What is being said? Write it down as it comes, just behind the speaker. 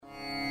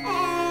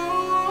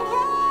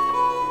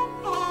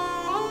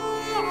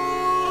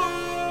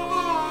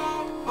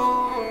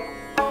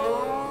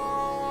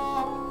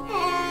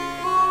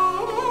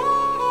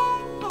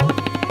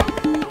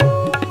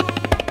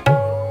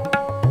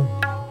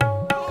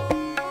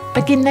ป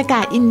กิณก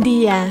ะอินเ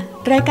ดีย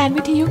รายการ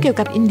วิทยุเกี่ยว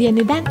กับอินเดียใน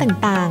ด้าน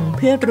ต่างๆเ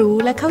พื่อรู้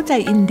และเข้าใจ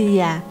อินเดี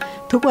ย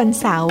ทุกวัน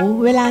เสาร์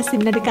เวลา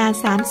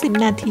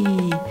 10:30 น.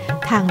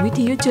ทางวิท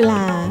ยุจุฬ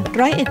า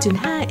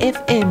 101.5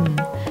 FM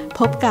พ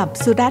บกับ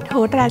สุรัตน์ โห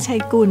ราชั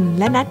ยกุล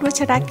และณัฐ วัช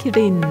รคิ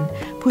รินทร์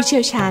ผู้เชี่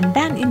ยวชาญ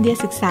ด้านอินเดีย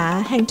ศึกษา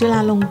แห่งจุฬา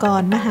ลงก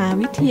รณ์มหา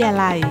วิทยา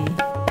ลัย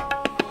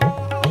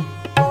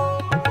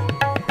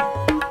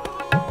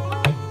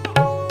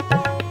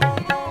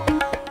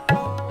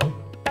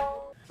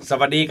ส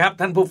วัสดีครับ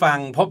ท่านผู้ฟัง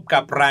พบกั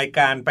บราย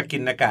การปกิ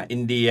ณกะอิ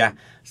นเดีย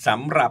ส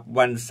ำหรับ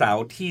วันเสา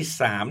ร์ที่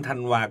 3 ธั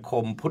นวาค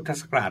มพุทธ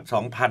ศักราช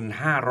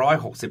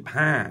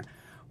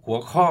 2565 หัว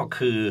ข้อ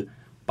คือ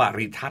ป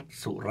ริทัศน์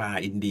สุรา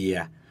อินเดีย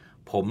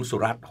ผมสุ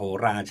รัตน์ โห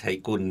ราชัย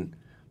กุล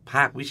ภ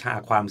าควิชา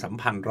ความสัม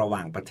พันธ์ระหว่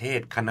างประเทศ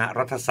คณะ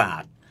รัฐศา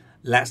สตร์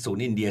และศูน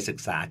ย์อินเดียศึก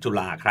ษาจุ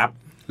ฬาครับ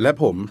และ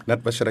ผมณัฐ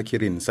วัชรคิ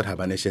รินทร์สถา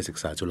บันเอเชียศึก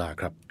ษาจุฬา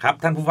ครับครับ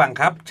ท่านผู้ฟัง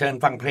ครับเชิญ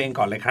ฟังเพลง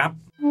ก่อนเลยครับ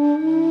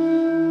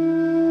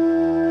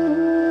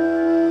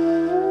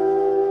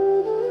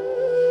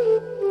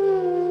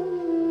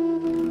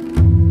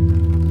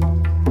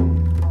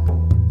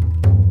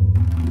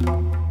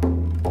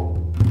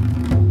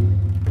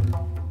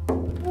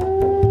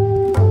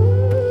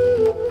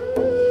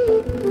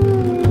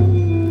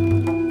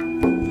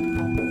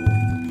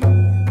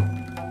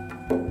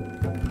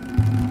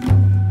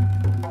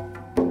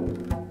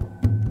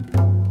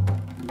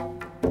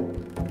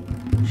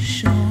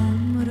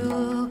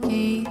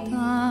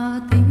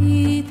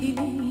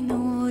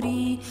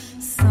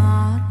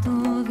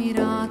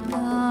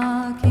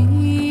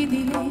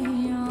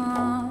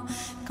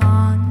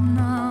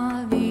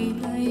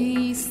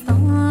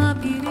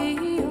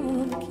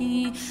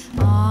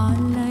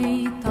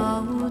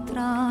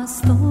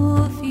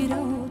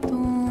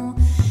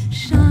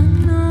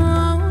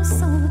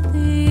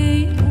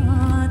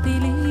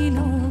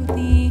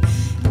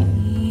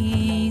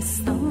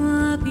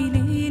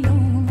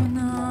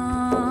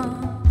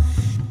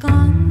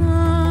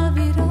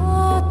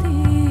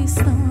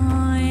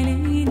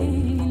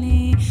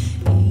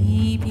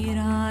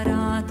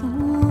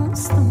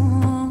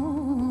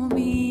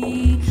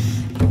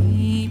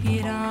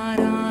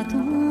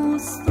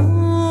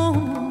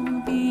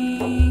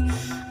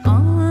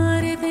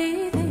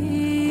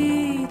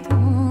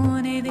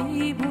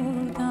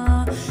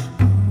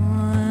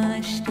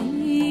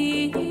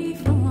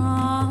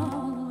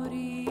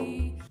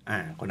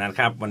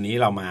ครับวันนี้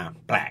เรามา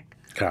แปลก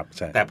ครับใ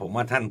ช่แต่ผม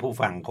ว่าท่านผู้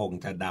ฟังคง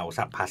จะเดา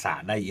ศัพท์ภาษา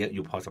ได้เยอะอ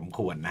ยู่พอสมค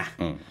วรนะ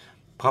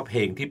เพราะเพล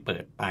งที่เปิ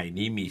ดไป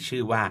นี้มีชื่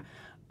อว่า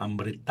อม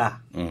ฤต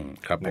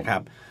นะครั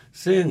บ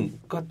ซึ่ง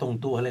ก็ตรง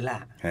ตัวเลยล่ะ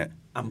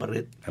อม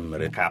ฤต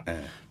ครับ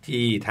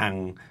ที่ทาง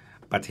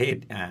ประเทศ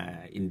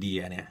อินเดีย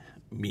เนี่ย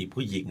มี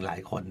ผู้หญิงหลา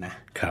ยคนนะ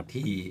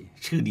ที่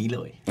ชื่อนี้เล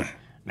ย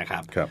นะครั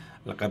บ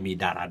แล้วก็มี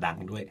ดาราดัง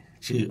ด้วย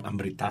ชื่ออม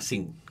ฤตซิ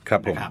งห์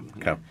นะ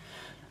ครับ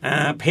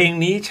เพลง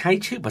นี้ใช้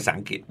ชื่อภาษา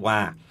อังกฤษว่า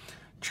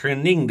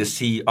Turning the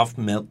Sea of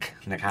Milk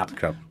นะครับ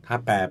ถ้า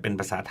แปลเป็น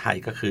ภาษาไทย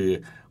ก็คือ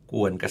ก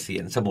วนเกษี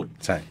ยณสมุทร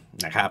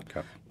นะครับ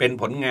เป็น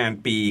ผลงาน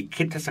ปีค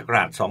ริสตศักร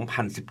าช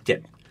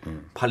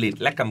 2017 ผลิต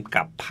และกำ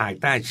กับภาย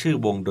ใต้ชื่อ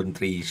วงดนต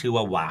รีชื่อ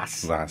ว่าวาส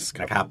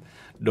นะครับ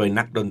โดย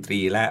นักดนตรี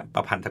และป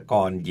ระพันธก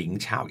รหญิง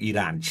ชาวอิห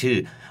ร่านชื่อ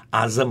อ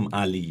าซัมอ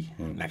าลี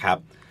นะครับ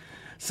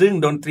ซึ่ง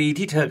ดนตรี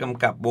ที่เธอก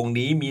ำกับวง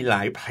นี้มีหล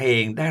ายเพล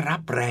งได้รั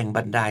บแรง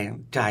บันดาล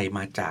ใจม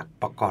าจาก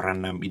ปกร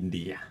ณำอินเ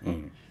ดีย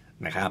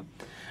นะครับ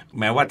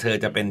แม้ว่าเธอ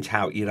จะเป็นช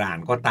าวอิหร่าน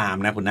ก็ตาม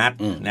นะคุณนัท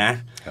นะ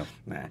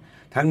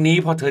ทั้งนี้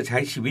เพราะเธอใช้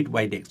ชีวิต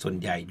วัยเด็กส่วน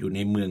ใหญ่อยู่ใน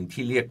เมือง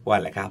ที่เรียกว่าอ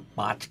ะไรครับป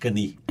าชกา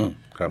นี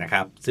นะค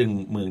รับซึ่ง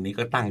เมืองนี้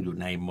ก็ตั้งอยู่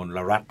ในมล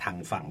รัฐทาง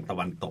ฝั่งตะ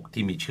วันตก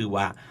ที่มีชื่อ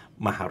ว่า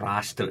มหารา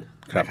ชตร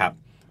นะครับ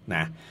น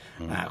ะ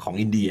ของ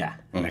อินเดีย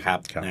นะครับ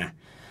นะ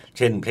เ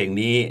ช่นเพลง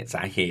นี้ส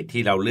าเหตุ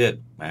ที่เราเลือก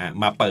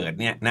มาเปิด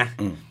เนี่ยนะ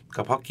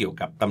ก็เพราะเกี่ยว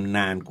กับตำน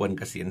านกวนเ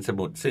กษียณส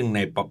มุทรซึ่งใน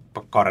ป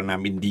กรณ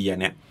ำอินเดีย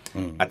เนี่ย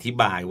อธิ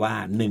บายว่า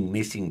หนึ่งใน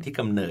สิ่งที่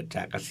กำเนิดจ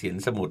ากเกษียณ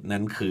สมุทรนั้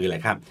นคืออะไร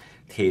ครับ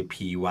เท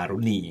พีวารุ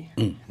ณี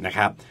นะค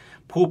รับ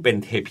ผู้เป็น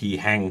เทพี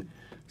แห่ง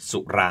สุ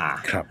รา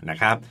นะ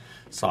ครับ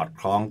สอด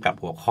คล้องกับ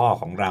หัวข้อ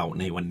ของเรา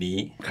ในวันนี้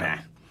นะ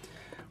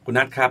คุณ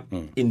นัทครับ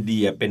อินเดี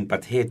ยเป็นปร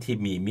ะเทศที่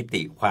มีมิ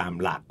ติความ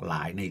หลากหล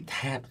ายในแท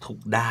บทุก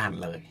ด้าน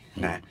เลย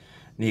นะ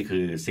นี่คื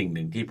อสิ่งห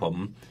นึ่งที่ผม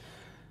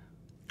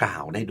กล่า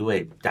วได้ด้วย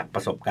จากป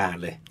ระสบการ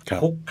ณ์เลย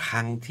ทุกค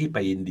รั้งที่ไป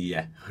อินเดีย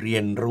เรีย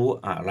นรู้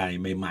อะไร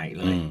ใหม่ๆ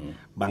เลย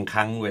บางค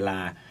รั้งเวลา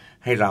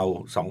ให้เรา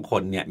สองค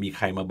นเนี่ยมีใ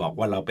ครมาบอก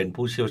ว่าเราเป็น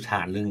ผู้เชี่ยวชา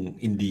ญเรื่อง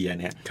อินเดีย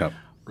เนี่ย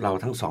เรา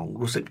ทั้งสอง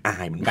รู้สึกอา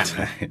ยเหมือนกัน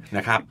น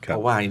ะครับเพร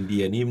าะว่าอินเดี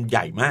ยนี่มันให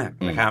ญ่มาก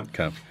นะครับ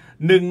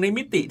หนึ่งใน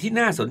มิติที่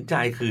น่าสนใจ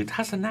คือ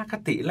ทัศนค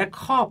ติและ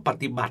ข้อป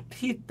ฏิบัติ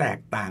ที่แตก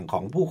ต่างขอ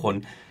งผู้คน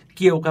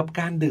เกี่ยวกับ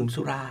การดื่ม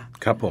สุรา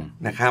ครับผม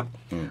นะครับ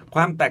ค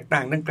วามแตกต่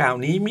างดังกล่าว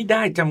นี้ไม่ไ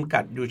ด้จำกั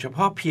ดอยู่เฉพ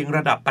าะเพียงร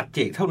ะดับปัจเจ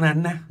กเท่านั้น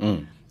นะ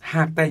ห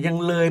ากแต่ยัง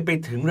เลยไป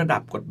ถึงระดั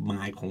บกฎหม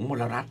ายของม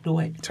ลรัฐด้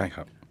วยใช่ค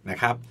รับนะ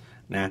ครับ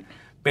นะ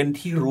เป็น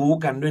ที่รู้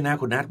กันด้วยนะ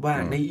คุณนัทว่า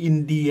ในอิน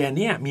เดียเ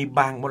นี่ยมีบ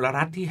างมล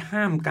รัฐที่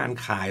ห้ามการ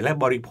ขายและ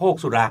บริโภค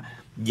สุรา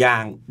อย่า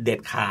งเด็ด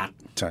ขาด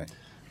ใช่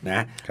น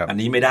ะอัน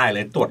นี้ไม่ได้เล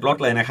ยตรวจรถ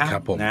เลยนะครับ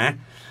นะ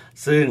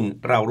ซึ่ง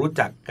เรารู้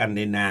จักกันใ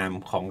นนาม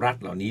ของรัฐ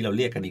เหล่านี้เราเ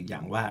รียกกันอีกอย่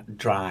างว่า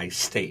dry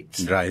states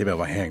dry ที่แปล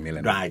ว่าแห้งนี่แหล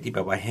ะ dry ที่แป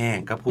ลว่าแห้ง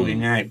ก็พูด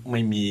ง่ายๆไ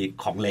ม่มี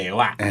ของเหลว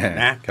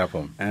นะครับผ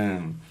ม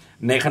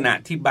ในขณะ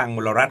ที่บางม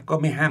ลรัฐก็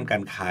ไม่ห้ามกา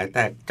รขายแ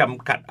ต่จ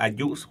ำกัดอา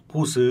ยุ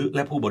ผู้ซื้อแล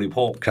ะผู้บริโภ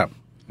ค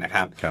นะค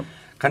รับ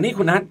คราวนี้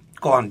คุณนัท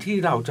ก่อนที่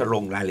เราจะล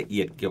งรายละเ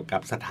อียดเกี่ยวกั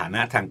บสถาน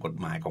ะทางกฎ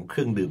หมายของเค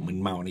รื่องดื่มมึน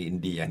เมาในอิน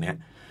เดียเนี่ย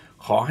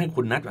ขอให้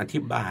คุณนัทอธิ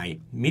บาย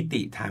มิ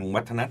ติทาง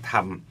วัฒนธร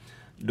รม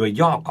โดย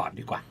ย่อก่อน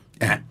ดีกว่า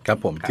ครับ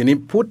ผมทีนี้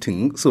พูดถึง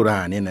สุรา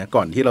เนี่ยนะ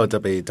ก่อนที่เราจะ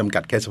ไปจำกั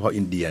ดแค่เฉพาะ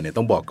อินเดียเนี่ย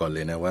ต้องบอกก่อนเล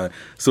ยนะว่า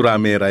สุรา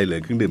เมรัยหรื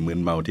อเครื่องดื่มมึ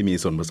นเมาที่มี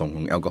ส่วนผสมข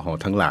องแอลกอฮอ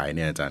ล์ทั้งหลายเ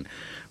นี่ยอาจารย์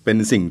เป็น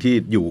สิ่งที่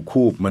อยู่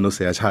คู่มนุษ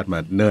ยชาติมา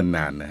เนิ่นน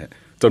านนะฮะ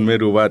จนไม่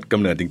รู้ว่ากำ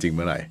เนิดจริงๆเ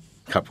มื่อไหร่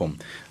ครับผม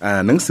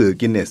หนังสือ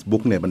Guinness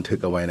Book เนี่ยบันทึก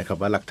เอาไว้นะครับ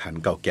ว่าหลักฐาน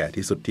เก่าแก่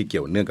ที่สุดที่เกี่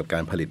ยวเนื่องกับกา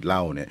รผลิตเหล้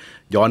าเนี่ย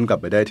ย้อนกลับ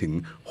ไปได้ถึง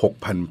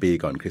 6,000 ปี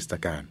ก่อนคริสต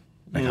กาล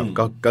นะครับ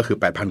ก็คือ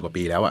 8,000 กว่า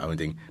ปีแล้วอะจ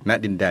ริงๆณ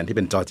ดินแดนที่เ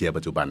ป็นจอร์เจีย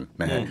ปัจจุบัน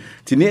นะฮะ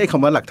ทีนี้ไอ้ค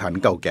ำว่าหลักฐาน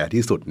เก่าแก่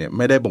ที่สุดเนี่ยไ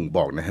ม่ได้บ่งบ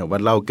อกนะฮะว่า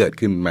เหล้าเกิด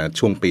ขึ้นมา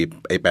ช่วงปี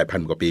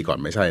8,000 กว่าปีก่อน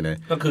ไม่ใช่นะ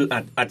ก็คือ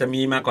อาจจะ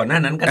มีมาก่อนหน้า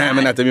นั้นก็ได้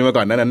มันอาจจะมีมา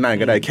ก่อนหน้านั้น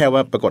ก็ได้แค่ว่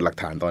าปรากฏหลัก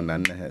ฐานตอนนั้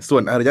นนะฮะส่ว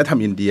นอารยธรรม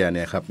อินเดียเ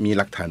นี่ยครับมี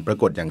หลักฐานปรา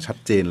กฏอย่างชัด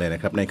เจนเลยน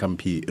ะครับในคัม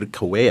ภีร์ฤก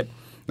ขเวท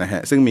นะฮ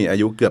ะซึ่งมีอา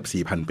ยุเกือบ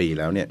 4,000 ปี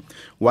แล้วเนี่ย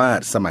ว่า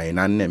สมัย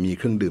นั้นเนี่ยมีเ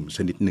ครื่องดื่มช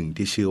นิดหนึ่ง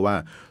ที่ชื่อว่า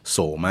โส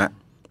มะ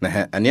นะฮ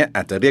ะอันนี้อ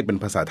าจจะเรียกเป็น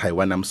ภาษาไทย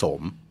ว่าน้ำโส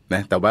มน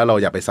ะแต่ว่าเรา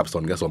อย่าไปสับส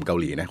นกับโสมเกา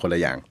หลีนะคนละ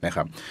อย่างนะค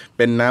รับเ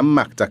ป็นน้ำห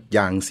มักจากย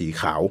างสี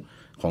ขาว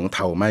ของเถ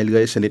าไม้เลื้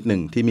อยชนิดหนึ่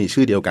งที่มี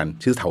ชื่อเดียวกัน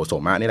ชื่อเถาโส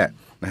มะนี่แหละ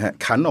นะฮะ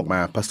คั้นออกมา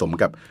ผสม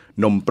กับ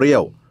นมเปรี้ย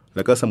วแ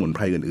ล้วก็สมุนไพ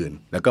รอื่น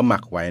ๆแล้วก็หมั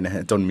กไว้นะฮ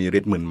ะจนมีฤ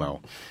ทธิ์มึนเมา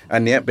อั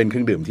นนี้เป็นเค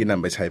รื่องดื่มที่น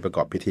ำไปใช้ประก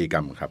อบพิธีกร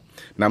รมครับ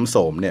น้ำโส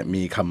มเนี่ย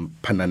มีค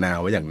ำพรรณนา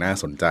ไว้อย่างน่า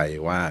สนใจ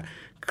ว่า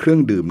เครื่อง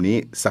ดื่มนี้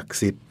ศักดิ์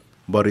สิทธิ์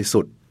บริสุ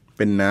ทธิ์เ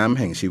ป็นน้ำ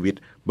แห่งชีวิต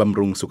บำ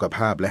รุงสุขภ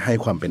าพและให้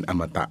ความเป็นอ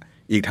มตะ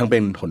อีกทั้งเป็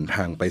นหนท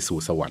างไปสู่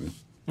สวรรค์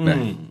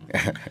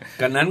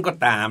กันนั้นก็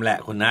ตามแหละ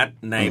คุณนัท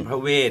ในพระ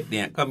เวทเ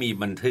นี่ยก็มี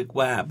บันทึก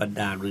ว่าบรร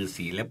ดาฤา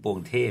ษีและปวง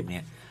เทพเนี่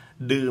ย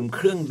ดื่มเค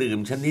รื่องดื่ม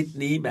ชนิด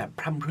นี้แบบ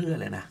พร่ำเพรื่อ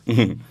เลยนะ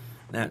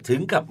ถึ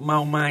งกับเมา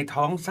ไม้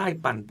ท้องไส้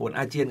ปั่นป่วน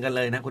อาเจียนกันเ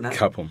ลยนะคุณนัท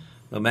ครับผม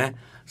ถูกไหม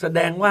แสด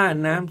งว่า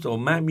น้ำโส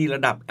มะมีร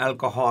ะดับแอล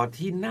กอฮอล์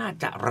ที่น่า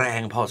จะแร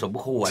งพอสม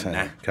ควร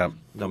นะครับ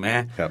ถูกไหม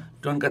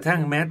จนกระทั่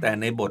งแม้แต่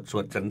ในบทส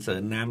วดสรรเสริ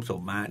ญน้ำโส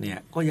มะเนี่ย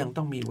ก็ยัง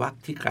ต้องมีวรรค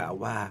ที่กล่าว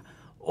ว่า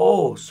โอ้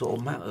โส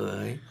มะเอ๋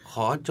ยข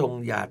อจง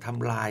อย่าท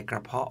ำลายกร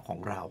ะเพาะของ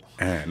เรา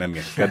นั่นไง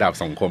กระดาบ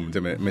สังคมใ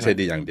ช่ไหมไม่ใช่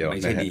ดีอย่างเดียวไ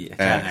ม่ใช่ดี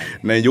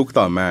ในยุค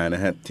ต่อมาน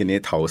ะฮะทีนี้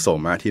เถาโส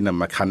มะที่น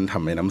ำมาคั้นท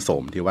ำในน้ำโส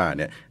มที่ว่าเ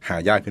นี่ยหา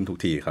ยากขึ้นทุก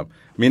ทีครับ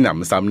มีหน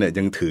ำซ้ำเนี่ย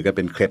ยังถือกันเ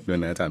ป็นเคล็ดด้วย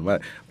นะอาจารย์ว่า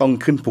ต้อง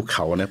ขึ้นภูเข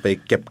านะไป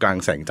เก็บกลาง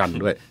แสงจันทร์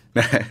ด้วยน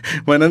ะ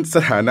เพราะนั้นส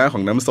ถานะขอ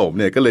งน้ำโสม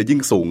เนี่ยก็เลยยิ่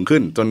งสูงขึ้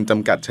นจนจ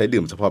ำกัดใช้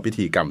ดื่มเฉพาะพิ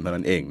ธีกรรมเท่า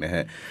นั้นเองนะฮ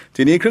ะ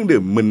ทีนี้เครื่องดื่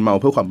มมึนเมา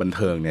เพื่อความบันเ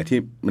ทิงเนี่ยที่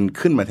มัน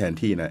ขึ้นมาแทน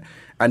ที่นะ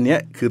อันนี้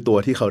คือตัว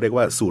ที่เขาเรียก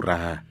ว่าสุร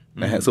า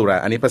นะฮะสุรา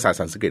อันนี้ภาษา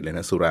สันสกฤตเลยน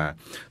ะสุรา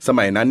ส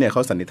มัยนั้นเนี่ยเข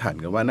าสันนิษฐาน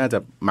กันว่าน่าจะ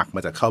หมักม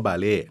าจากข้าวบา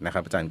เล่นะค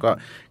รับอาจารย์ก็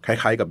ค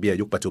ล้ายๆกับเบียร์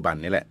ยุคปัจจุบัน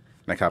นี่แหละ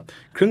นะครับ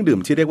เครื่องดื่ม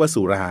ที่เรียกว่า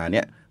สุราเ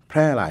นี่ยแพ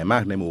ร่หลายมา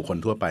กในหมู่คน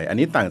ทั่วไปอัน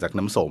นี้ต่างจาก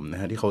น้ำส้มนะ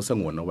ฮะที่เขาส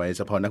งวนเอาไว้เ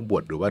ฉพาะนักบว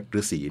ชหรือว่า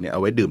ฤาษีเนี่ยเอา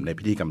ไว้ดื่มใน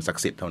พิธีกรรมศัก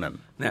ดิ์สิทธิ์เท่านั้น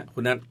เนี่ยคุ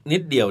ณนัทนิ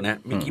ดเดียวนะ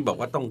เมื่อกี้บอก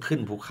ว่าต้องขึ้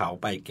นภูเขา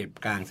ไปเก็บ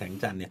กลางแสง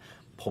จันทร์เนี่ย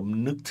ผม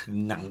นึกถึง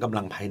หนังกำ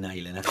ลังภายใน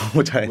เลยนะ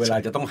เวลา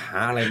จะต้องหา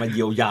อะไรมาเ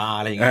ยียวยา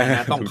อะไรอย่างเงี้ยน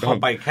ะต้องเข้า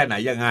ไปแค่ไหน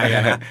ยังไงน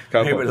ะ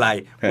ไม่เป็นไร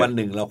วันห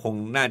นึ่งเราคง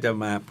น่าจะ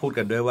มาพูด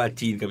กันด้วยว่า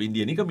จีนกับอินเ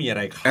ดียนี่ก็มีอะไ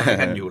รคล้าย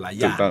กันอยู่หลาย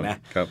อย่างนะ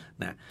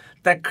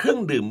แต่เครื่อง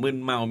ดื่มมึน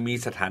เมามี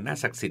สถานะ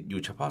ศักดิ์สิทธิ์อ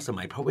ยู่เฉพาะส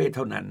มัยพระเวทเ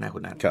ท่านั้นนะคุ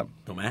ณนัท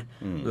ถูกไหม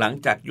หลัง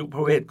จากยุคพ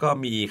ระเวทก็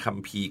มีคัม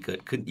ภีร์เกิ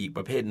ดขึ้นอีกป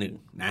ระเภทหนึ่ง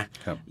นะ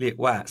เรียก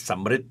ว่าสั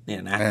มฤทธิ์เนี่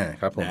ยนะ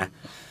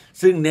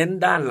ซึ่งเน้น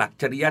ด้านหลัก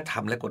จริยธร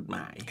รมและกฎหม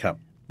าย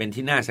เป็น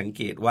ที่น่าสังเ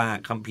กตว่า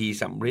คัมภีร์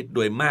สัมฤทธิ์โด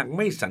ยมากไ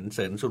ม่สรรเส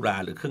ริญสุรา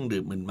หรือเครื่อง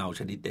ดื่มมึนเมา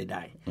ชนิดใด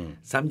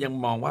ๆซ้ำยัง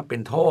มองว่าเป็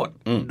นโทษ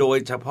โดย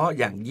เฉพาะ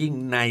อย่างยิ่ง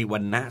ในวร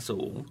รณะ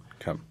สูง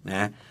น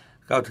ะ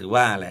ก็ถือ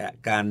ว่าแหละ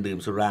การดื่ม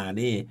สุรา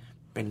นี่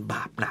เป็นบ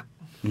าปหนัก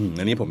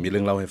อันนี้ผมมีเรื่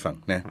องเล่าให้ฟัง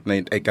นะใน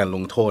ไอการล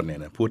งโทษเนี่ย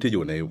นะผู้ที่อ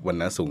ยู่ในวรร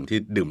ณะสูงที่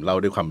ดื่มเหล้า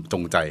ด้วยความจ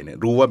งใจเนี่ย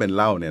รู้ว่าเป็นเ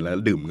หล้าเนี่ยแล้ว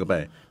ดื่มเข้าไป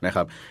นะค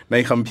รับใน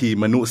คัมภีร์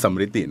มนุสัม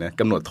ฤตินะ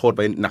กำหนดโทษไ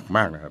ว้หนักม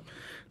ากนะครับ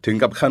ถึง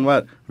กับขั้นว่า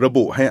ระ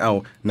บุให้เอา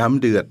น้ำ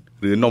เดือด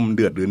หรือนมเ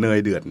ดือดหรือเนย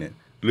เดือดเนี่ย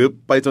หรือ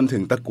ไปจนถึ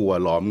งตะกั่ว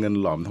หลอมเงิน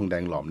หลอมทองแด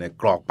งหลอมเนี่ย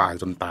กรอกปาก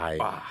จนตาย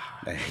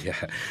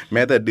แ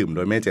ม้แต่ดื่มโด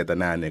ยไม่เจต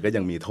นาเนี่ยก็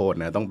ยังมีโทษ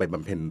นะต้องไปบ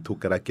ำเพ็ญทุก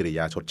ขกิริย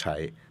าชดใช้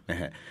นะ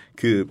ฮะ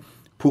คือ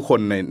ผู้คน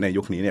ใน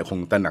ยุคนี้เนี่ยคง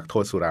ตระหนักโท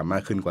ษสุรามา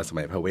กขึ้นกว่าส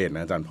มัยพระเวทน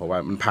ะอาจารย์เพราะว่า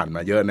มันผ่านม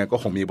าเยอะนะก็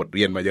คงมีบทเ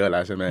รียนมาเยอะแล้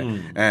วใช่ไหม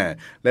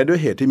และด้วย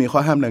เหตุที่มีข้อ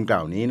ห้ามดังกล่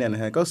าวนี้เนี่ยน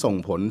ะฮะก็ส่ง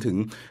ผลถึง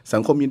สั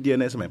งคมอินเดีย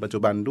ในสมัยปัจจุ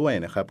บันด้วย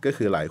นะครับก็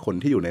คือหลายคน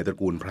ที่อยู่ในตระ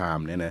กูลพราหม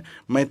ณ์เนี่ยนะ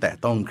ไม่แตะ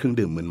ต้องเครื่อง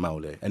ดื่มมึนเมา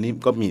เลยอันนี้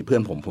ก็มีเพื่อ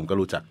นผมก็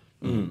รู้จัก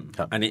ค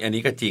รับอัน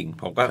นี้ก็จริง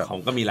ผม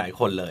ก็มีหลาย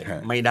คนเลย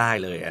ไม่ได้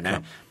เลยน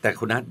ะแต่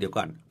คุณนัทเดี๋ยว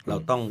ก่อนเรา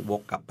ต้องว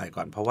กกลับไปก่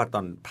อนเพราะว่าต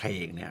อนเพล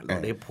งเนี่ยเรา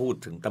ได้พูด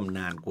ถึงตำน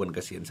านกวนเก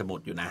ษียณสมุท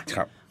รอยู่นะ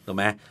ถูกไ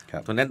หม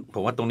ตรงนั้นผ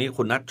มว่าตรงนี้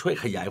คุณนัทช่วย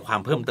ขยายความ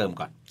เพิ่มเติม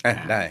ก่อน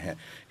ได้ฮะ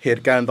เห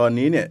ตุการณ์ตอน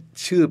นี้เนี่ย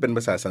ชื่อเป็นภ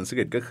าษาสันสก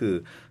ฤตก็คือ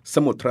ส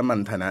มุทรมัน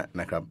ธนะ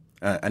นะครับ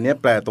อันนี้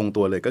แปลตรง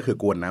ตัวเลยก็คือ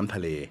กวนน้ำทะ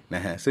เลน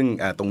ะฮะซึ่ง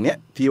ตรงเนี้ย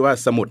ที่ว่า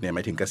สมุทรเนี่ยหม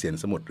ายถึงเกษียณ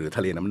สมุทรหรือท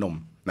ะเลน้ำนม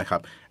นะครั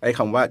บไอ้ค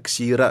ำว่า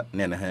คีระเ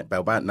นี่ยนะฮะแปล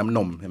ว่าน้ำน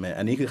มใช่ไหม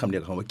อันนี้คือคำเดีย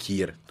วกับคำว่าคี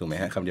รถูกไหม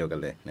ฮะคำเดียวกัน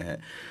เลยนะฮะ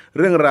เ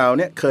รื่องราวเ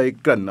นี่ยเคย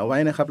เกริ่นเอาไว้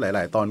นะครับหล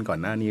ายๆตอนก่อน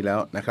หน้านี้แล้ว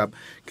นะครับ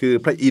คือ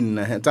พระอินทร์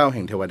นะฮะเจ้าแ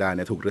ห่งเทวดาเ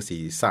นี่ยถูกฤาษี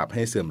สาปใ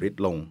ห้เสื่อมฤท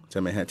ธิ์ลงใช่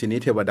ไหมฮะทีนี้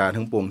เทวดา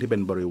ทั้งปวงที่เป็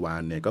นบริวา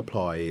รเนี่ยก็พล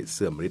อยเ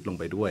สื่อมฤทธิ์ลง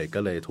ไปด้วยก็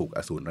เลยถูกอ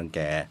สูรรังแก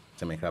ใ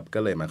ช่ไหมครับก็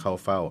เลยมาเข้า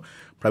เฝ้า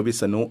พระวิ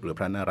ษณุหรือ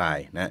พระนาราย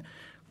ณ์นะ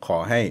ขอ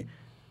ให้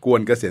กว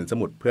นเกษียณส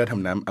มุทรเพื่อท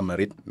ำน้ำอม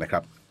ฤตนะครั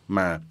บม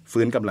า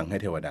ฟื้นกำลังให้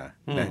เทวดา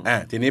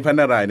ทีนี้พระ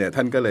นารายณ์เนี่ย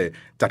ท่านก็เลย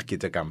จัดกิ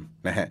จกรรม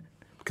นะฮะ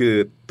คือ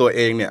ตัวเอ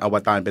งเนี่ยอว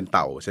ตารเป็นเ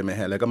ต่าใช่ไหม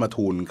ฮะแล้วก็มา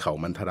ทูลเขา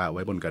มันทราไ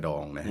ว้บนกระดอ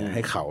งนะฮะใ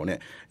ห้เขาเนี่ย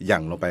หยั่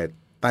งลงไป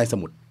ใต้ส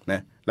มุทรน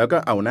ะแล้วก็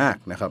เอานาค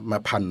นะครับมา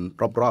พัน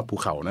รอบๆภู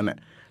เขานั่นแหละ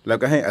แล้ว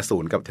ก็ให้อสู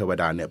รกับเทว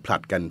ดาเนี่ยผลั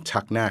ดกันชั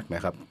กนาคน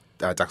ะครับ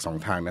จากสอง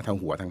ทางนะทาง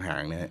หัวทางหา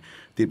งนะฮะ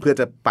เพื่อ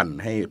จะปั่น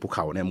ให้ภูเข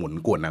าเนี่ยหมุน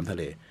กวนน้ำทะ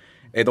เล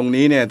ตรง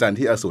นี้เนี่ยอาจารย์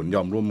ที่อสูรย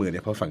อมร่วมมือเ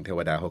นี่ยเพราะฝั่งเทว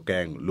ดาเขาแก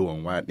ล้งลวง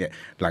ว่าเนี่ย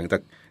หลังจา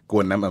กก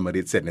วนน้ำอม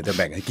ฤตเสร็จเนี่ยจะแ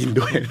บ่งให้กิน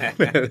ด้วย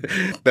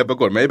แต่ปรา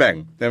กฏไม่แบ่ง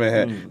ใช่ไหมฮ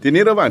ะที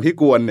นี้ระหว่างที่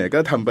กวนเนี่ยก็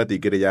ทำปฏิ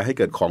กิริยาให้เ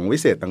กิดของวิ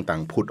เศษต่า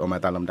งๆผุดออกมา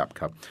ตามลำดับ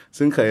ครับ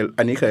ซึ่ง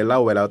อันนี้เคยเล่า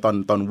ไว้แล้ว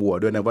ตอนวัว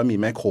ด้วยนะว่ามี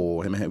แม่โค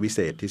ใช่ไหมฮะวิเศ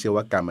ษที่ชื่อ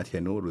ว่ากามเท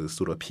นุหรือ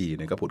สุรพีเ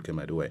นี่ยก็ผุดขึ้น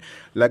มาด้วย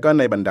แล้วก็ใ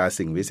นบรรดา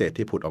สิ่งวิเศษ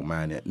ที่ผุดออกมา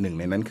เนี่ยหนึ่ง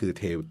ในนั้นคือ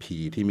เทพี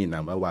ที่มีน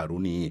ามว่าวารุ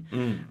ณี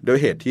โดย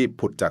เหตุที่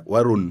ผุดจากว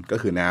รุณก็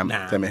คือน้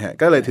ำใช่ไหมฮะ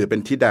ก็เลยถือเป็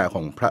นธิดาข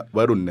องพระว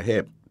รุณเท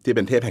พที่เ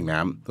ป็นเทพแห่งน้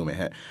ำถูกไหม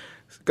ฮะ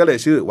ก็เลย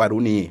ชื่อวารุ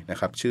ณีนะ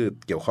ครับชื่อ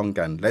เกี่ยวข้อง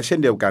กันและเช่น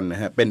เดียวกันน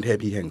ะฮะเป็นเท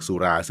พีแห่งสุ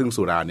ราซึ่ง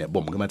สุราเนี่ย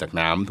บ่มขึ้นมาจาก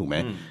น้ำถูกไหม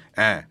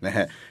นะฮ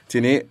ะที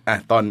นี้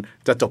ตอน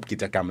จะจบกิ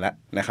จกรรมแล้ว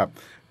นะครับ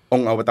อ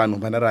งค์อวตารขอ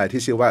งพระนารายณ์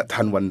ที่ชื่อว่า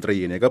ทันวันตรี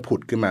เนี่ยก็ผุ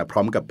ดขึ้นมาพร้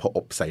อมกับพระอ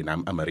บใส่น้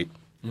ำอมฤต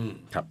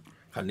ครับ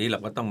คราวนี้เรา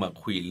ก็ต้องมา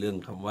คุยเรื่อง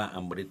คำว่าอ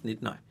มฤตนิด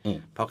หน่อย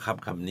เพราะ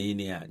คำนี้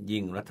เนี่ย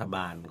ยิ่งรัฐบ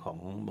าลของ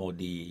โม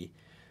ดี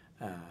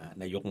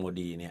นายกโม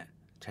ดีเนี่ย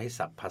ใช้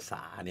ศัพท์ภาษ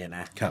าเนี่ยน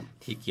ะ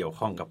ที่เกี่ยว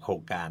ข้องกับโคร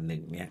งการหนึ่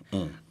งเนี่ย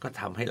ก็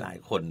ทำให้หลาย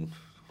คน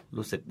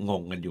รู้สึกง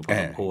งกันอยู่พอ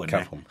สมควร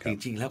นะจ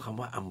ริงๆแล้วคำ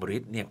ว่าอมฤ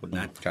ตเนี่ยคุณ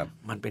นัท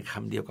มันเป็นค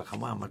ำเดียวกับค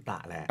ำว่าอมตะ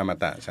แหละอม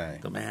ตะใช่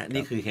ถูกไหมฮะ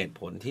นี่คือเหตุ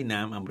ผลที่น้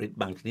ำอมฤต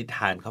บางชนิดท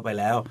านเข้าไป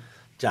แล้ว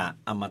จะ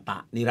อมตะ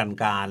นิรันดร์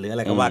กาลหรืออะไ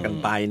รก็ว่ากัน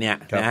ไปเนี่ย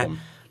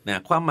นะ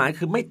ความหมาย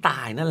คือไม่ต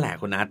ายนั่นแหละ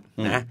คุณนัท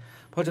นะ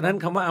เพราะฉะนั้น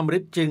คำว่าอมฤ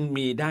ตจึง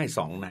มีได้ส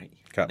องใน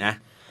นะ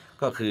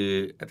ก็คือ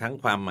ทั้ง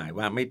ความหมาย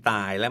ว่าไม่ต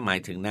ายและหมาย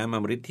ถึงน้ำอ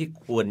มฤตที่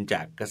ควรจ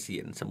ากเกษี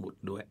ยณสมุทร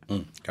ด้วย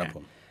ครับผ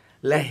ม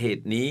และเห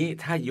ตุนี้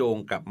ถ้าโยง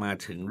กลับมา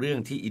ถึงเรื่อง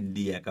ที่อินเ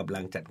ดียกำลั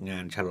งจัดงา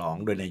นฉลอง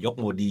โดยนายก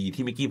โมดี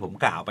ที่เมื่อกี้ผม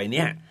กล่าวไปเ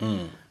นี่ย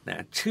น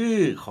ะชื่อ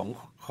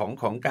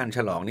ของการฉ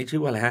ลองนี่ชื่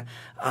อว่าอะไรฮะ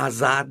อา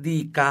ซาดี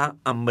กา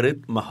อมฤต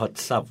มโหต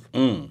สฟ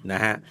น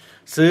ะฮะ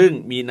ซึ่ง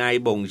มีนาย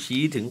บ่ง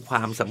ชี้ถึงคว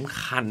ามสำ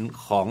คัญ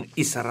ของ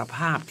อิสรภ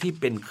าพที่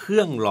เป็นเค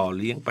รื่องหล่อ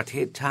เลี้ยงประเท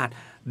ศชาติ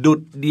ดุ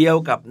จเดียว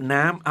กับ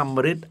น้ำอม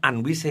ฤตอัน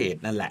วิเศษ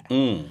นั่นแหละ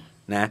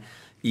นะ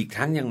อีก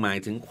ทั้งยังหมาย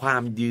ถึงควา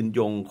มยืนย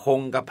งค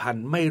งกระพัน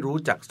ไม่รู้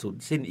จักสูญ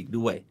สิ้นอีก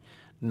ด้วย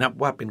นับ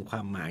ว่าเป็นคว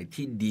ามหมาย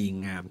ที่ดี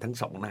งามทั้ง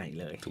สองใน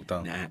เลยถูกต้อ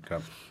งนะครั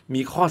บ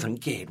มีข้อสัง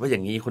เกตว่าอย่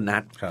างนี้คุณนั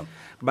ท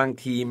บาง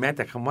ทีแม้แ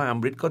ต่คำว่าอม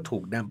ฤตก็ถู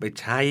กนำไป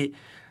ใช้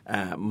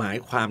หมาย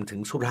ความถึ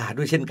งสุรา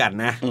ด้วยเช่นกัน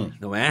นะ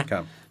ถูกไหม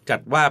จั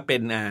ดว่าเป็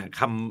น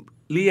คำ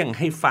เลี่ยง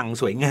ให้ฟัง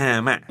สวยงา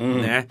ม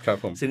นะ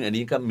ซึ่งอัน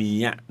นี้ก็มี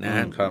นะ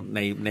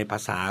ในภา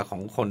ษาขอ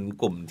งคน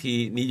กลุ่มที่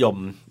นิยม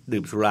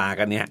ดื่มสุรา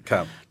กันเนี่ย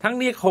ทั้ง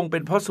นี้คงเป็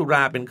นเพราะสุร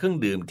าเป็นเครื่อง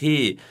ดื่มที่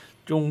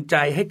จูงใจ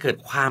ให้เกิด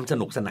ความส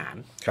นุกสนาน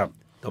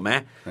ถูกไหม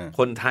ค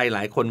นไทยหล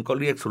ายคนก็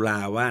เรียกสุรา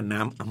ว่าน้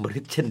ำอมฤ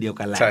ตเช่นเดียว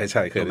กันแหละใ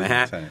ช่ถูกไหมฮ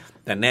ะ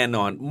แต่แน่น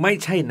อนไม่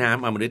ใช่น้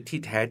ำอมฤตที่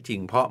แท้จริง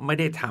เพราะไม่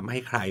ได้ทำให้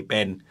ใครเ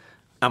ป็น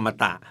อม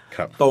ตะ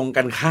ตรง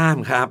กันข้าม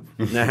ครับ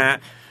นะฮะ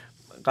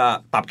ก็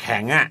ตับแข็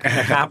ง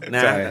นะครับน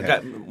ะก็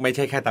ไม่ใ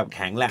ช่แค่ตับแ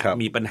ข็งแหละ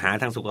มีปัญหา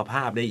ทางสุขภ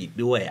าพได้อีก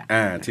ด้วย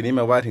ทีนี้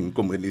มาว่าถึงก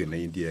ลุ่มอื่นๆใน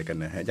อินเดียกัน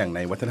นะฮะอย่างใน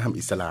วัฒนธรรม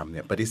อิสลามเ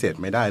นี่ยปฏิเสธ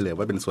ไม่ได้เลย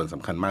ว่าเป็นส่วนส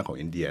ำคัญมากของ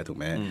อินเดียถูก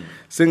ไหม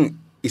ซึ่ง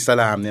อิส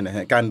ลามเนี่ยนะฮ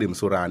ะการดื่ม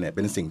สุราเนี่ยเ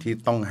ป็นสิ่งที่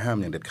ต้องห้าม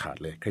อย่างเด็ดขาด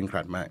เลยเคร่งค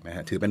รัดมากนะฮ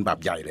ะถือเป็นบาป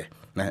ใหญ่เลย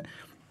นะฮะ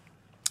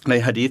ใน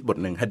หะดีษบท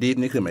หนึ่งหะดีษ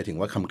นี่คือหมายถึง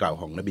ว่าคำกล่าว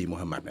ของนบีมุ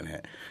ฮัมมัดนะฮ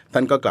ะท่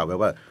านก็กล่าวไว้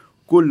ว่า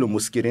กุลลุมุ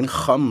สกิริน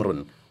คัมรุน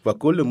วะ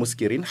กุลลุมุส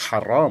กิรินฮา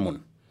รอมุน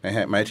นะฮ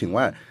ะหมายถึง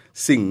ว่า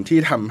สิ่งที่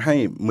ทำให้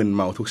มึนเ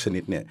มาทุกชนิ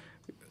ดเนี่ย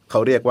เขา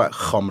เรียกว่า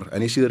คอมอั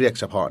นนี้ชื่อเรียก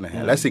เฉพาะนะฮ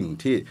ะและสิ่ง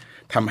ที่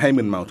ทำให้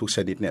มึนเมาทุกช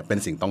นิดเนี่ยเป็น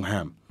สิ่งต้องห้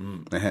าม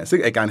นะฮะซึ่ง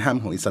ไอการห้าม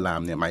ของอิสลา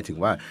มเนี่ยหมายถึง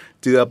ว่า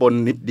เจือปน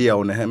นิดเดียว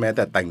นะฮะแม้แ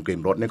ต่แต่งกลิ่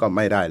นรสนี่ก็ไ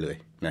ม่ได้เลย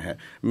นะฮะ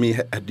มีห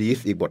ะดีษ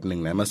อีกบทหนึ่ง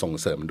นะมาส่ง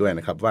เสริมด้วย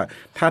นะครับว่า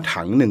ถ้า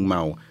ถังหนึ่งเม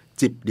า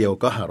จิบเดียว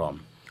ก็ฮารอม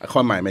คว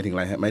ามหมายหมายถึงอะ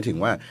ไรฮะหมายถึง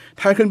ว่า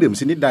ถ้าเครื่องดื่ม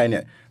ชนิดใดเนี่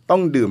ยต้อ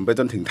งดื่มไป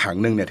จนถึงถัง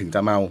นึงเนี่ยถึงจ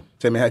ะเมา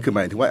ใช่ไหมฮะคือห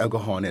มายถึงว่าแอลกอ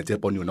ฮอล์เนี่ยเจือ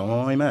ปนอยู่น้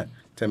อยมาก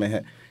ใช่ไหมฮ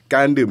ะก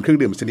ารดื่มเครื่อง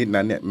ดื่มชนิด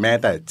นั้นเนี่ยแม้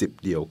แต่จิบ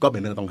เดียวก็เป็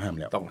นเรื่องต้องห้าม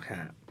แล้วต้องห้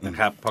ามนะ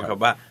ครับเพราะค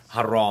ำว่าฮ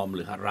ารอมห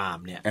รือฮาราม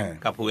เนี่ย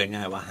ก็พูด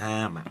ง่ายๆว่าห้า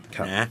ม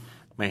นะ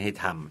ไม่ให้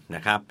ทำน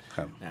ะครับ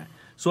นะ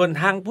ส่วน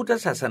ทางพุทธ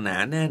ศาสนา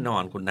แน่นอ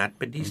นคุณนัท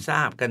เป็นที่ทร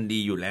าบกันดี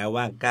อยู่แล้ว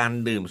ว่าการ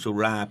ดื่มสุ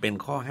ราเป็น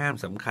ข้อห้าม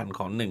สำคัญข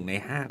อง1 ใน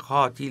 5ข้อ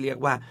ที่เรียก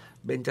ว่า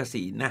เบญจ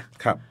ศีลนะ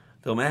ครับ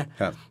ถูกไหม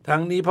ทั้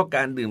งนี้เพราะก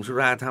ารดื่มสุ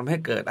ราทำให้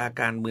เกิดอา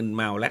การมึนเ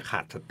มาและขา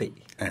ดสติ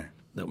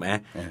ถูกไหม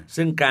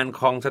ซึ่งการค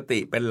รองสติ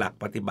เป็นหลัก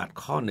ปฏิบัติ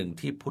ข้อหนึ่ง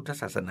ที่พุทธ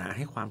ศาสนาใ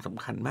ห้ความส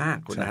ำคัญมาก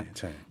คุณนัท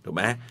ถูกไ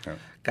หม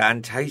การ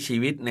ใช้ชี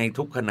วิตใน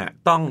ทุกขณะ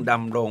ต้องด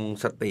ำรง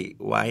สติ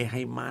ไว้ใ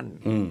ห้มั่น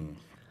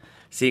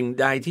สิ่ง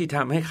ใดที่ท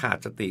ำให้ขาด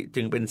สติ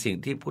จึงเป็นสิ่ง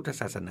ที่พุทธ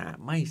ศาสนา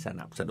ไม่ส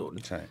นับสนุน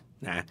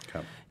นะ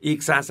อีก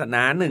ศาสน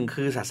าหนึ่ง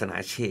คือศาสนา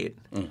เชน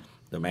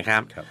ถูกไหมครั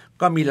บ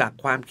ก็มีหลัก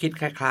ความคิด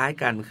คล้าย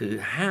ๆกันคือ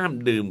ห้าม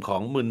ดื่มขอ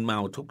งมึนเมา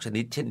ทุกช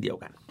นิดเช่นเดียว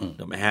กัน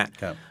ถูกไหมฮะ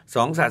ส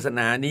องศาสน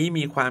านี้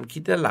มีความคิ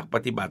ดและหลักป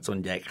ฏิบัติส่วน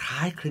ใหญ่คล้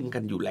ายคลึงกั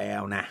นอยู่แล้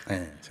วนะ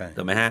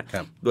ถูกไหมฮะ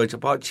โดยเฉ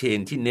พาะเชน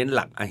ที่เน้นห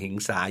ลักอหิง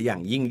สาอย่า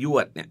งยิ่งยว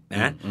ดเนี่ยน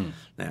ะ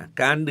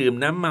การดื่ม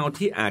น้ำเมา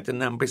ที่อาจจะ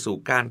นำไปสู่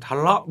การทะ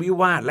เลาะวิ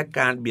วาทและ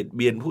การเบียดเ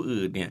บียนผู้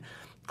อื่นเนี่ย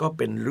ก็เ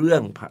ป็นเรื่อ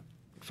ง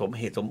สมเ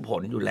หตุสมผ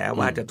ลอยู่แล้ว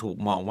ว่าจะถูก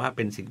มองว่าเ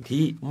ป็นสิ่ง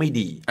ที่ไม่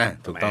ดี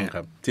ถูกต้องค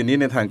รับทีนี้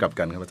ในทางกลับ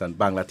กันครับอาจารย์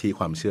บางลัทธิ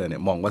ความเชื่อเนี่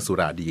ยมองว่าสุ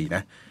ราดีน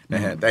ะ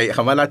ฮะแต่ค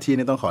ำว่าลัทธิ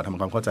นี่ต้องขอทำ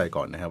ความเข้าใจ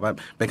ก่อนนะครับว่า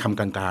เป็นคำ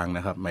กลางๆน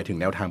ะครับหมายถึง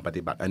แนวทางป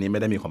ฏิบัติอันนี้ไม่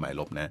ได้มีความหมาย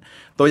ลบนะ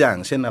ตัวอย่าง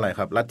เช่นอะไรค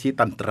รับลัทธิ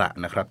ตันตระ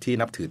นะครับที่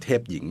นับถือเท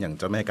พหญิงอย่าง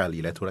เจ้าแม่กาลี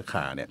และทุรค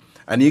าเนี่ย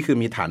อันนี้คือ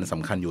มีฐานส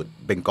ำคัญอยู่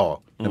เบงกอล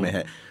ใช่ไหมฮ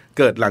ะ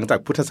เกิดหลังจาก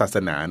พุทธศาส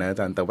นานะอา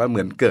จารย์แต่ว่าเห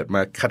มือนเกิดม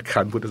าคัดค้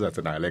านพุทธศาส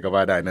นาเลยก็ว่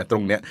าได้นะตร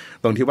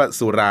งที่ว่า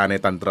สุราใน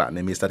ตันตระเ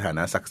นี่ยมีสถา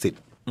นะศักดิ์สิท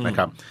ธิ์นะค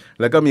รับ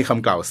แล้วก็มีค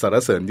ำกล่าวสรร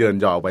เสริญเยิน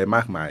ยอไว้ม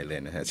ากมายเลย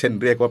นะฮะเช่น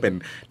เรียกว่าเป็น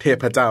เท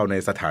พเจ้าใน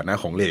สถานะ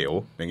ของเหลว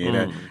อย่างนี้น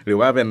ะหรือ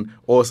ว่าเป็น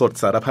โอสถ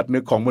สารพัดนึ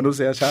กของมนุษ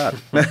ยชาติ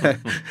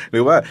หรื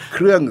อว่าเค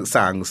รื่อง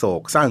ส่างโศ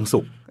กสร้าง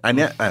สุขอันเ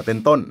นี้ยเป็น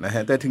ต้นนะฮ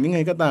ะแต่ถึงยังไง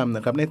ก็ตามน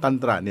ะครับในตัน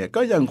ตระเนี่ย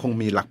ก็ยังคง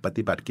มีหลักป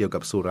ฏิบัติเกี่ยวกั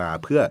บสุรา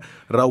เพื่อ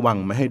ระวัง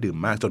ไม่ให้ดื่ม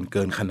มากจนเ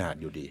กินขนาด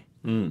อยู่ดี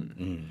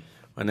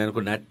เพราะนั้น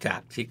คุณนัทจา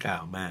กที่กล่า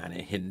วมาเนี่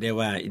ยเห็นได้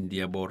ว่าอินเดี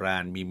ยโบรา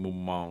ณมีมุม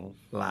มอง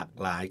หลาก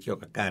หลายเกี่ยว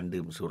กับการ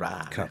ดื่มสุรา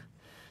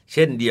เ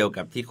ช่นเดียว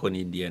กับที่คน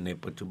อินเดียใน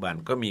ปัจจุบัน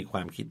ก็มีคว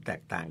ามคิดแต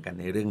กต่างกัน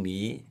ในเรื่อง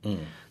นี้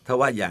ถ้า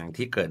ว่าอย่าง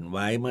ที่เกริ่นไ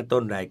ว้เมื่อต้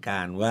นรายก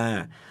ารว่า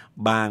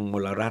บางม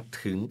ลรัฐ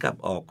ถึงกับ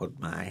ออกกฎ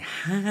หมาย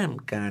ห้าม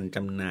การจ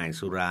ำหน่าย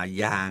สุรา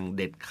อย่างเ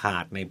ด็ดขา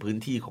ดในพื้น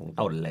ที่ของ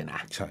ตนเลยน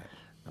ะ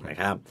ใช่ไหม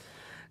ครับ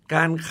ก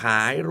ารข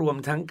ายรวม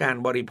ทั้งการ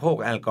บริโภค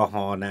แอลกอฮ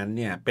อล์นั้น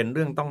เนี่ยเป็นเ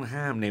รื่องต้อง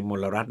ห้ามในม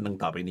ลรัฐดัง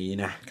ต่อไปนี้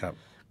นะครับ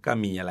ก็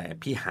มีอะไร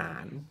พิหา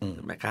ร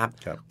ถูกไหมครับ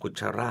กุ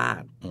ชรา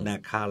ตนา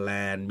คาแล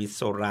นด์มิโซ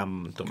รัม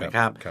ถูกไหมค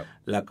รับ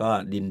แล้วก็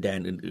ดินแดน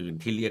อื่น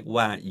ๆที่เรียก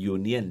ว่า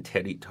Union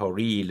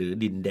Territory หรือ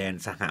ดินแดน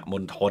สหม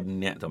ณฑล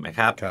เนี่ยถูกไหม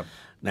ครับ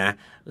นะ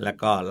แล้ว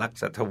ก็ลัก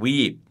ษทวี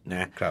ปน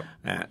ะ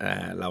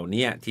เหล่า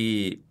นี้ที่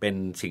เป็น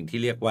สิ่งที่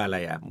เรียกว่าอะไร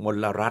อ่ะม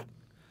ลรั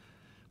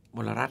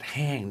ฐแ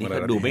ห้งนี่ก็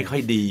ดูไม่ค่อ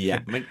ยดีอ่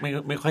ะ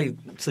ไม่ค่อย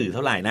สื่อเท่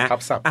าไหร่นะทั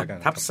บ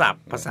ศัพ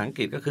ท์ภาษาอังก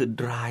ฤษก็คือ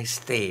dry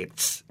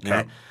states น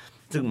ะ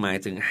ซึ่งหมาย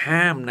ถึง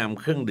ห้ามนำ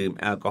เครื่องดื่ม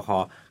แอลกอฮอ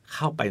ล์เ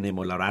ข้าไปในม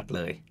ลรัฐเ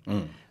ลย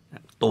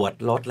ตรวจ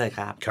รถเลยค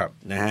รับ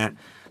นะฮะ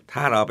ถ้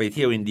าเราไปเ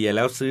ที่ยวอินเดียแ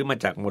ล้วซื้อมา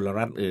จากมล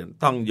รัฐอื่น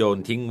ต้องโยน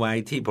ทิ้งไว้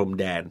ที่พรม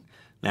แดน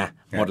นะ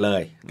หมดเล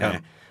ยน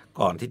ะ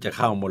ก่อนที่จะเ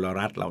ข้ามล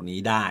รัฐเหล่านี้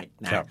ได้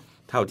นะ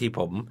เท่าที่ผ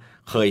ม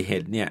เคยเห็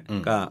นเนี่ย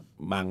ก็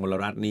บางมล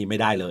รัฐนี่ไม่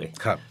ได้เลย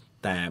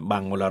แต่บา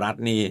งมลรัฐ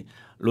นี่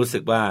รู้สึ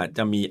กว่าจ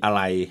ะมีอะไ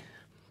ร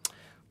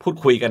พูด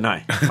คุยกันหน่อย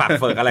ฝาก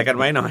เฟิกอะไรกัน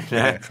ไว้หน่อยน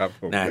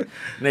ะ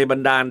ในบรร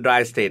ดา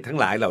dry state ทั้ง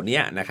หลายเหล่านี้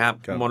นะครับ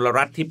มล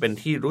รัฐที่เป็น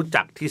ที่รู้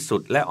จักที่สุ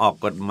ดและออก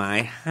กฎหมาย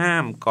ห้า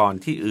มก่อน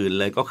ที่อื่น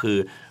เลยก็คือ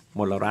ม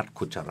ลรัฐ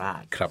กุจรา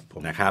ต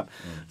นะครับ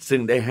ซึ่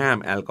งได้ห้าม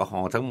แอลกอฮอ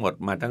ล์ทั้งหมด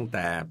มาตั้งแ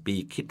ต่ปี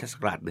คริสตศั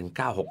กราช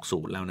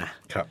1960แล้วนะ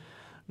ครับ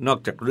นอก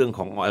จากเรื่องข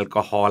องแอลก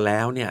อฮอล์แล้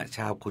วเนี่ยช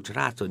าวกุจร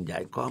าตส่วนใหญ่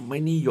ก็ไม่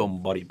นิยม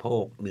บริโภ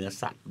คเนื้อ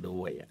สัตว์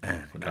ด้วย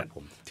ครับผ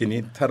มทีนี้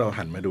ถ้าเรา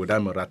หันมาดูด้า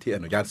นมลรัฐที่อ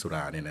นุญาตสุร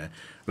าเนี่ยนะ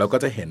เราก็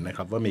จะเห็นนะค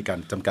รับว่ามีการ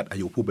จำกัดอา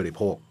ยุผู้บริโ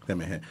ภคใช่ไ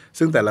หมฮะ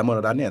ซึ่งแต่ละมล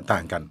รัฐเนี่ยต่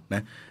างกันน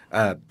ะ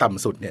ต่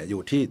ำสุดเนี่ยอ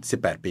ยู่ที่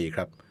18ปีค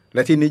รับแล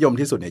ะที่นิยม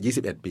ที่สุดเนี่ย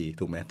21ปี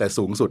ถูกไหมแต่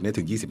สูงสุดเนี่ย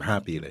ถึง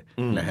25ปีเลย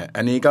นะฮะ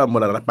อันนี้ก็ม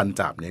ลรัฐปัญ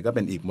จาบเนี่ยก็เ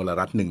ป็นอีกมล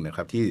รัฐหนึ่งนะค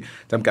รับที่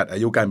จำกัดอา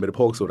ยุการบริโ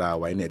ภคสุรา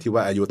ไว้เนี่ยที่ว่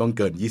าอายุต้องเ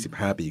กิน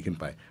25ปีขึ้น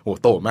ไปโอ้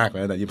โตมากแ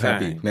ล้วนะ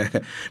25ปีนะ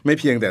ไม่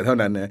เพียงแต่เท่า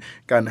นั้นนะ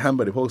การห้าม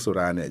บริโภคสุ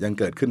ราเนี่ยยัง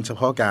เกิดขึ้นเฉพ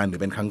าะการหรือ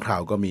เป็นครั้งครา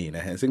วก็มีน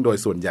ะฮะซึ่งโดย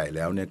ส่วนใหญ่แ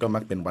ล้วเนี่ยก็มั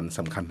กเป็นวันส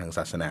ำคัญทางศ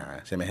าสนา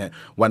ใช่ไหมฮะ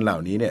วันเหล่า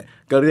นี้เนี่ย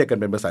ก็เรียกกัน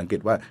เป็นภาษาอังกฤ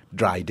ษว่า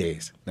dry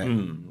days นะ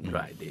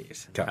dry days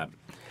ครับ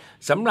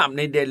สำหรับใ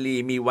นเดลี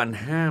มีวัน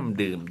ห้าม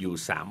ดื่มอยู่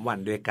3วัน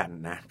ด้วยกัน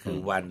นะคือ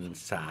วัน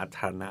สาธ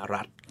ารณ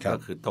รัฐก็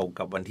คือตรง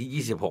กับวัน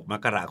ที่26ม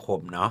กราคม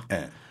เนาะ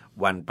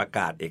วันประก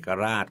าศเอก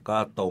ราชก็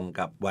ตรง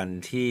กับวัน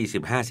ที่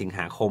15สิงห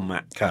าคมอ่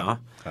ะเนาะ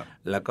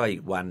แล้วก็อี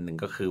กวันหนึ่ง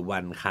ก็คือวั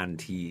นคาน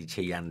ธีช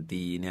ยัน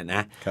ตีเนี่ยน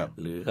ะ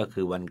หรือก็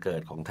คือวันเกิ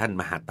ดของท่าน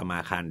มหาตมะ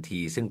คานธี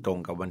ซึ่งตรง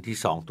กับวันที่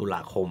2ตุล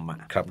าคมอ่ะ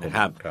นะค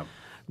รับ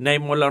ใน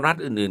มลรัฐ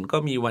อื่นๆก็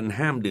มีวัน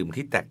ห้ามดื่ม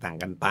ที่แตกต่าง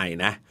กันไป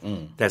นะ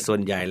แต่ส่ว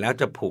นใหญ่แล้ว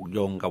จะผูกโย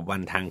งกับวั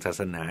นทางศา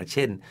สนาเ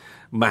ช่น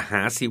มห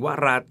าศิว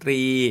ราต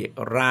รี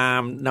รา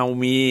มนาว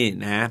มี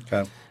นะ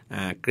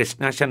กฤษ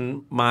ณชัน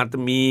มาต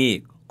มี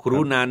ครู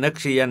นานัก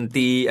ชยัน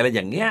ตีอะไรอ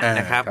ย่างเงี้ย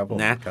นะครับ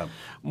นะ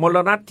มล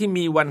รัฐที่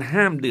มีวัน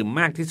ห้ามดื่ม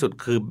มากที่สุด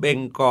คือเบง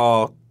กอล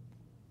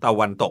ตะ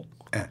วันตก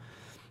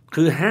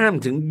คือห้าม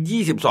ถึง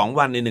22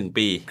วันใน1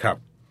ปี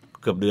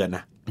เกือบเดือนน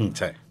ะใ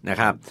ช่นะ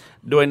ครับ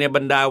โดยในบ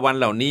รรดาวัน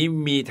เหล่านี้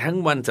มีทั้ง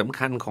วันสำ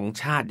คัญของ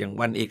ชาติอย่าง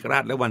วันเอกรา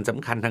ชและวันส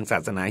ำคัญทางศา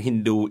สนาฮิน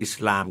ดูอิส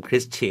ลามคริ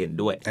สเตียน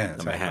ด้วย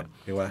ใช่ครับ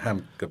เรียกว่าห้าม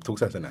เกือบทุก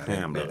ศาสนา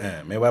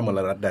ไม่ว่ามล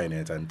รัฐใดเนี่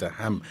ยจะ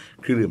ห้าม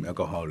เครื่องดื่มแอล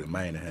กอฮอล์หรือไ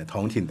ม่นะฮะท้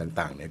องถิ่น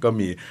ต่างๆเนี่ยก็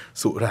มี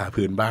สุรา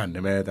พื้นบ้านใ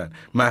ช่ไหมอาจารย์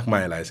มากมา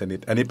ยหลายชนิด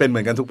อันนี้เป็นเหมื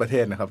อนกันทุกประเท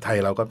ศนะครับไทย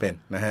เราก็เป็น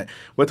นะฮะ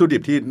วัตถุดิ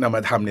บที่นำม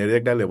าทำเนี่ยเรีย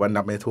กได้เลยว่า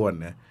นับไม่ถ้วน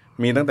นะ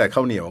มีตั้งแต่ข้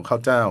าวเหนียวข้า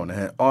วเจ้านะ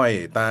ฮะอ้อย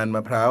ตาลม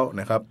ะพร้าว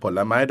นะครับผล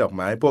ไม้ดอกไ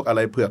ม้พวกอะไร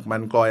เผือกมั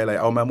นกลอยอะไร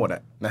เอามาหมดอ่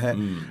ะนะฮะ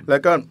แล้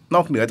วก็น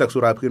อกเหนือจากสุ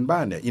ราพื้นบ้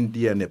านเนี่ยอินเ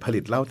ดียเนี่ยผลิ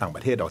ตเหล้าต่างป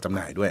ระเทศออกจำห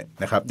น่ายด้วย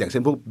นะครับอย่างเช่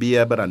นพวกเบีย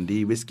ร์บรันดี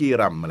วิสกี้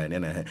รัมอะไรเนี่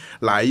ยนะฮะ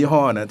หลายยี่ห้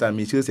อนะจะ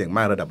มีชื่อเสียงม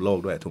ากระดับโลก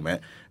ด้วยถูกไหม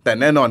แต่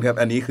แน่นอนครับ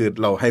อันนี้คือ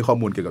เราให้ข้อ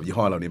มูลเกี่ยวกับยี่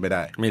ห้อเหล่านี้ไม่ไ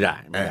ด้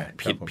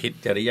ผิด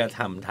จริยธ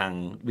รรมทาง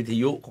วิท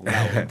ยุของเร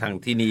า ทาง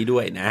ที่นี้ด้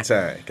วยนะใ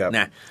ช่ครับน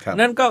ะ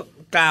นั่นก็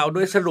กล่าวโด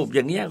ยสรุปอ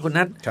ย่างนี้คุณ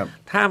นัท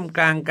ท่ามก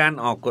ลางการ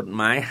ออกกฎห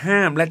มายห้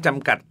ามและจ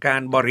ำกัดกา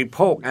รบริโภ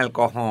คแอล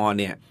กอฮอล์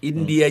เนี่ยอิน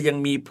เดียยัง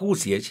มีผู้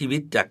เสียชีวิ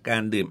ตจากกา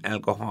รดื่มแอล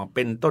กอฮอล์เ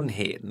ป็นต้นเ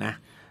หตุนะ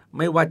ไ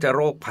ม่ว่าจะโ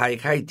รคภัย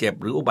ไข้เจ็บ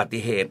หรืออุบั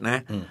ติเหตุนะ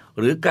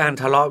หรือการ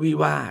ทะเลาะวิ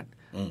วาท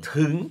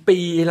ถึงปี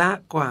ละ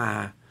กว่า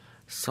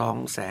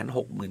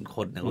 260,000 ค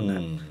นนะคุณนั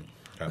ท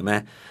ใช่ไหม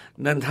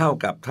นั่นเท่า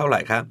กับเท่าไหร่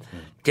ครับ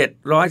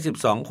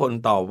712คน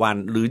ต่อวัน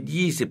หรือ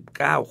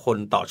29คน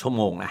ต่อชั่วโ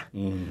มงนะ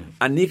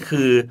อันนี้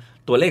คือ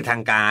ตัวเลขทา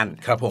งการ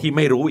ที่ไ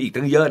ม่รู้อีก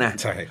ตั้งเยอะนะ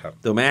ใช่ครับ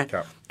ถูกไหม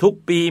ทุก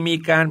ปีมี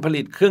การผ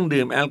ลิตเครื่อง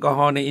ดื่มแอลกอฮ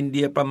อล์ในอินเ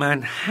ดียประมาณ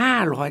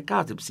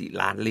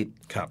594ล้านลิตร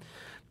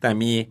แต่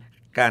มี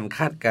การค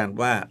าดการณ์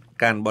ว่า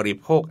การบริ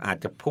โภคอาจ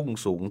จะพุ่ง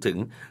สูงถึง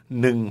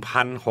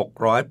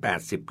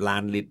 1,680 ล้า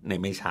นลิตรใน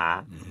ไม่ช้า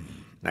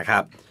นะค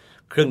รับ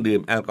เครื่องดื่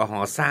มแอลกอฮอ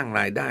ล์สร้าง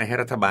รายได้ให้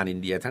รัฐบาลอิน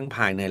เดียทั้งภ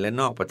ายในและ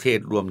นอกประเทศ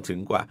รวมถึง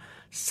กว่า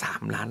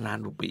3 ล้านล้าน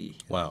รูปี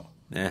ว้าว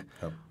นะ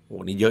ครับโอ้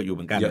นี่เยอะอยู่เห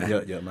มือนกันนะ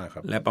เยอะมากค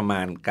รับและประม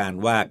าณการ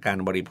ว่าการ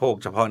บริโภค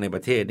เฉพาะในป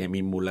ระเทศเนี่ย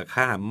มีมูล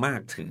ค่ามา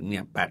กถึงเนี่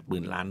ย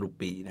80,000 ล้านรู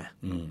ปีนะ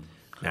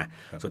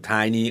สุดท้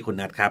ายนี้คุณ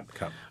นัทครับ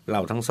เร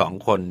าทั้งสอง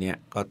คนเนี่ย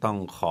ก็ต้อง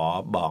ขอ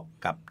บอก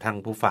กับทั้ง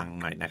ผู้ฟัง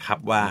หน่อยนะครับ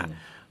ว่า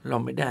เรา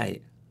ไม่ได้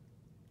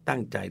ตั้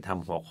งใจท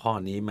ำหัวข้อ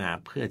นี้มา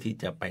เพื่อที่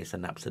จะไปส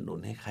นับสนุน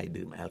ให้ใคร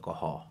ดื่มแอลกอ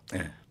ฮอล์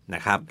น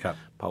ะครับ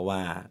เพราะว่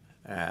า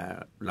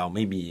เราไ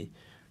ม่มี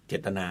เจ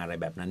ตนาอะไร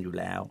แบบนั้นอยู่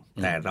แล้ว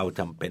แต่เรา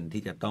จำเป็น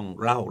ที่จะต้อง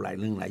เล่าหลาย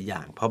เรื่องหลายอย่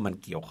างเพราะมัน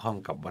เกี่ยวข้อง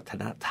กับวัฒ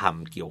นธรรม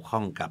เกี่ยวข้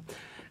องกับ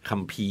คั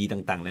มภีร์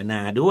ต่างๆนาน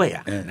าด้วย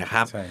นะค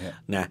รับ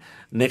นะ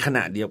ในขณ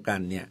ะเดียวกัน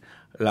เนี่ย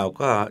เรา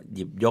ก็ห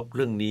ยิบยกเ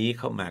รื่องนี้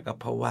เข้ามาก็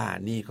เพราะว่า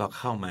นี่ก็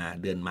เข้ามา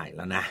เดือนใหม่แ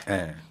ล้วนะ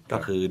ก็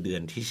คือเดือ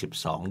นที่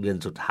12เดือน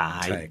สุดท้า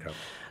ย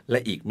และ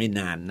อีกไม่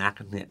นานนัก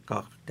เนี่ยก็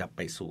จะไป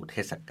สู่เท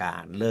ศกา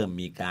ลเริ่ม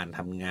มีการท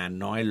ำงาน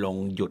น้อยลง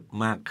หยุด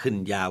มากขึ้น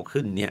ยาว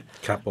ขึ้นเนี่ย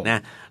นะ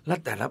และ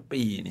แต่ละ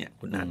ปีเนี่ย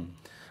คุณนัน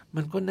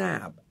มันก็น่า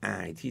อับอา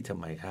ยที่ทำ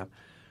ไมครับ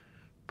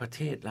ประเท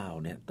ศเรา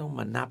เนี่ยต้องม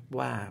านับ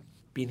ว่า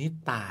ปีนี้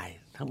ตาย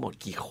ทั้งหมด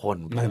กี่คน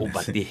เพราะอุ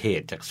บัติเห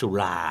ตุจากสุ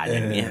ราอ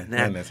ย่างเงี้ยน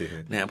ะ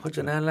เพราะฉ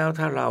ะนั้นแล้ว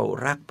ถ้าเรา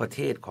รักประเท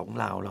ศของ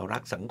เรารั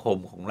กสังคม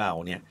ของเรา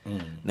เนี่ย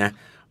นะ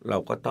เรา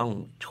ก็ต้อง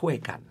ช่วย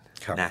กัน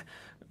นะ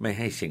ไม่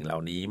ให้สิ่งเหล่า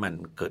นี้มัน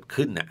เกิด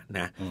ขึ้น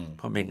นะเ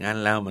พราะไม่งั้น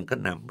แล้วมันก็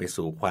นำไป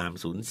สู่ความ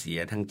สูญเสีย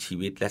ทั้งชี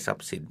วิตและทรัพ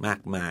ย์สินมา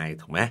กมาย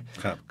ถูกไหม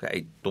ก็ไอ้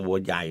ตัว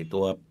ใหญ่ตั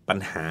วปัญ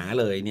หา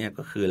เลยเนี่ย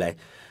ก็คืออะไร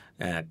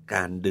ก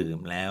ารดื่ม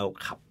แล้ว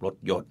ขับรถ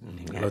ยนต์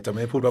เราจะไ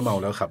ม่พูดว่าเมา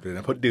แล้วขับเลยน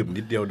ะเพราะดื่ม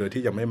นิดเดียวโดย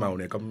ที่ยังไม่เมา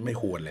เนี่ยก็ไม่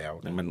ควรแล้ว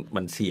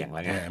มันเสี่ยงแ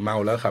ล้วไงเมา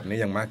แล้วขับนี่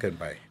ยังมากเกิน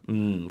ไป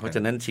เพราะฉ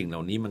ะนั้นสิ่งเหล่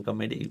านี้มันก็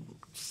ไม่ได้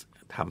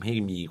ทำให้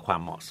มีควา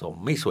มเหมาะสม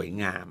ไม่สวย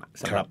งาม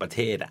สำหรับประเท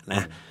ศน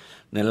ะ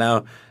นั่นแล้ว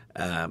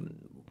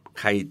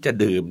ใครจะ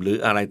ดื่มหรือ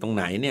อะไรตรงไ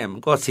หนเนี่ยมั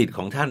นก็สิทธิ์ข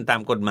องท่านตา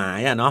มกฎหมาย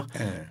เนาะ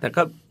แต่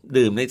ก็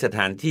ดื่มในสถ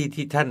านที่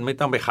ที่ท่านไม่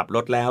ต้องไปขับร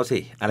ถแล้วสิ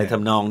อะไรท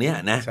ำนองเนี้ย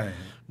นะ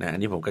อัน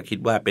นี้ผมก็คิด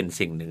ว่าเป็น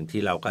สิ่งหนึ่ง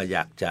ที่เราก็อย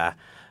ากจะ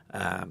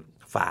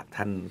ฝาก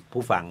ท่าน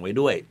ผู้ฟังไว้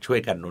ด้วยช่วย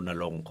กันรณ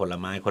รงค์คนละ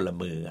ไม้คนละ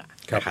มือ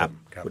นะครับ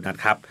คุณนัท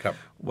ครับ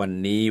วัน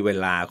นี้เว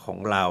ลาของ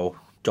เรา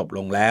จบล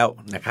งแล้ว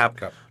นะครับ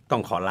ต้อ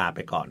งขอลาไป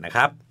ก่อนนะค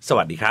รับส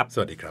วัสดีครับส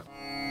วัสดีครับ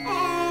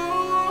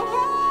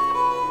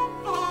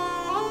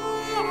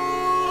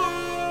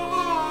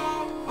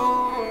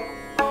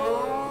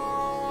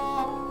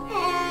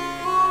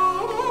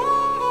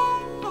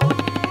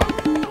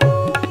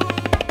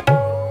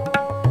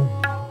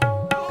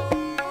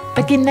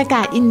กินนาก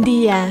าอินเ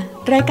ดีย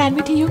รายการ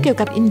วิทยุเกี่ยว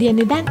กับอินเดียใ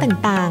นด้าน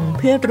ต่างๆเ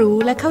พื่อรู้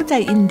และเข้าใจ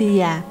อินเดี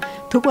ย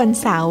ทุกวัน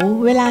เสาร์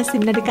เวลา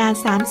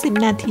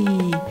 10:30 นาที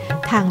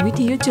ทางวิ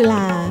ทยุจุฬ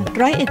า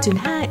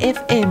 101.5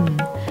 FM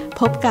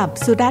พบกับ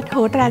สุรัตน์ โห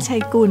ราชั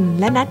ยกุล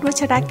และณัฐ ว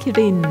ชรคิ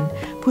รินทร์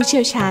ผู้เชี่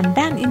ยวชาญ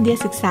ด้านอินเดีย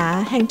ศึกษา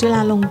แห่งจุฬ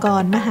าลงก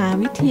รณ์มหา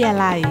วิทยา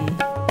ลัย